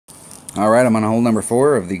Alright, I'm on hole number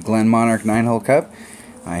 4 of the Glenmonarch 9-hole cup.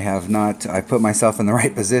 I put myself in the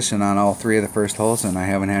right position on all 3 of the first holes, and I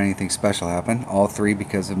haven't had anything special happen. All 3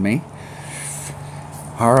 because of me.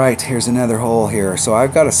 Alright, here's another hole here. So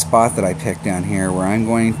I've got a spot that I picked down here where I'm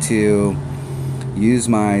going to use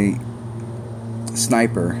my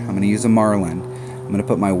sniper. I'm going to use a marlin. I'm going to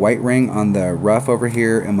put my white ring on the rough over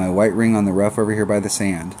here and my white ring on the rough over here by the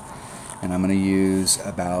sand. And I'm going to use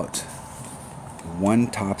about 1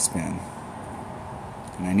 topspin.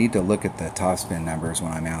 And I need to look at the topspin numbers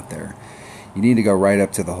when I'm out there. You need to go right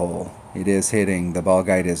up to the hole. It is hitting. The ball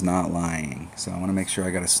guide is not lying. So I want to make sure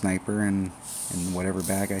I got a sniper in whatever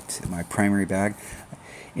bag, my primary bag.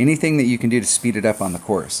 Anything that you can do to speed it up on the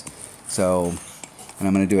course. So, and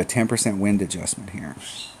I'm going to do a 10% wind adjustment here.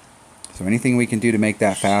 So anything we can do to make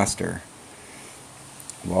that faster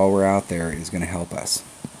while we're out there is going to help us.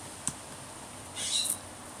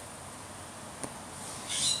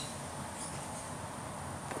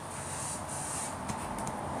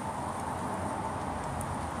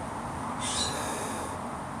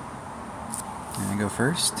 I go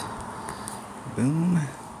first. Boom.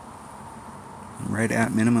 Right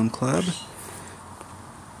at minimum club.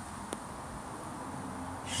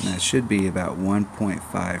 And that should be about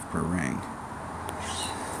 1.5 per ring.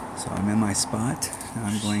 So I'm in my spot. Now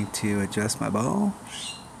I'm going to adjust my ball.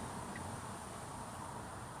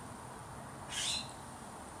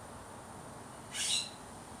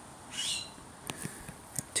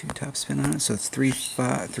 Got 2 topspin on it, so it's 3,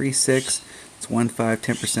 5, 3, 6. It's 1, 5,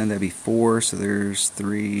 10%, that'd be 4, so there's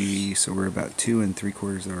 3, so we're about 2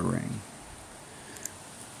 3/4 of a ring.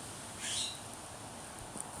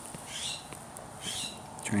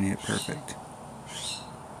 Trying to hit perfect.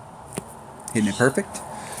 Hitting it perfect.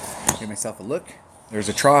 Give myself a look. There's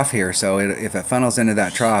a trough here, so if it funnels into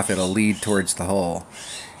that trough, it'll lead towards the hole.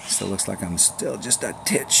 Still looks like I'm still just a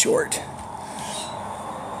tit short.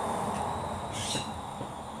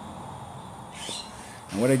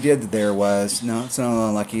 And what I did there was, no, it's not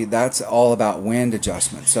unlucky. That's all about wind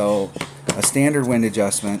adjustment. So a standard wind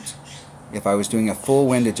adjustment, if I was doing a full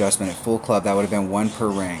wind adjustment at full club, that would have been 1 per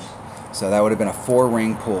ring. So that would have been a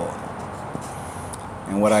 4-ring pull.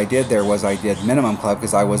 And what I did there was I did minimum club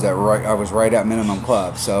because I was right at minimum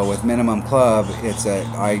club. So with minimum club,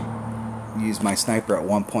 I use my sniper at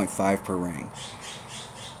 1.5 per ring.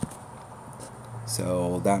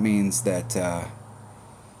 So that means that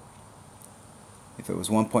if it was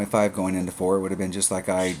 1.5 going into 4, it would have been just like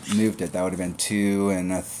I moved it. That would have been 2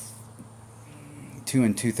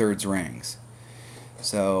 2/3 rings.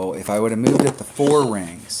 So if I would have moved it to 4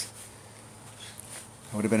 rings,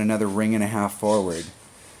 it would have been another 1.5 rings forward.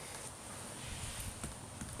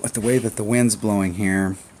 With the way that the wind's blowing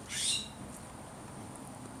here,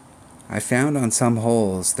 I found on some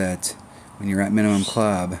holes that when you're at minimum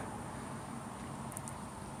club,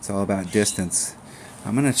 it's all about distance.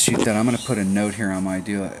 I'm going to shoot that. I'm going to put a note here on my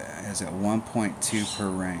deal as at 1.2 per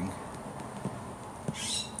ring.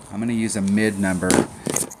 I'm going to use a mid number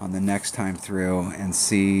on the next time through and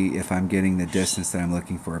see if I'm getting the distance that I'm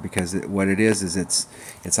looking for, because what it is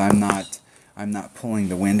I'm not pulling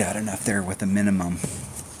the wind out enough there with a minimum.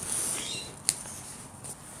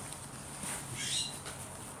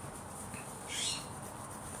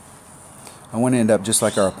 I want to end up just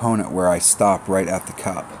like our opponent where I stop right at the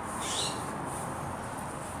cup.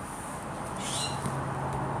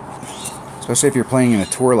 Especially if you're playing in a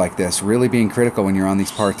tour like this, really being critical when you're on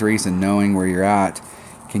these par 3s and knowing where you're at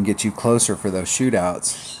can get you closer for those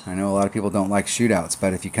shootouts. I know a lot of people don't like shootouts,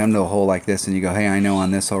 but if you come to a hole like this and you go, hey, I know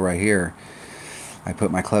on this hole right here, I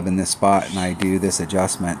put my club in this spot and I do this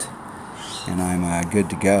adjustment and I'm good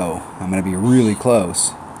to go. I'm going to be really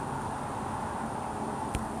close.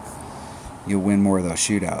 You'll win more of those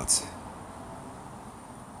shootouts.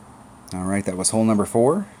 Alright, that was hole number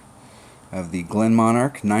 4 of the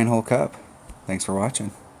Glenmonarch 9-hole cup. Thanks for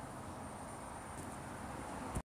watching.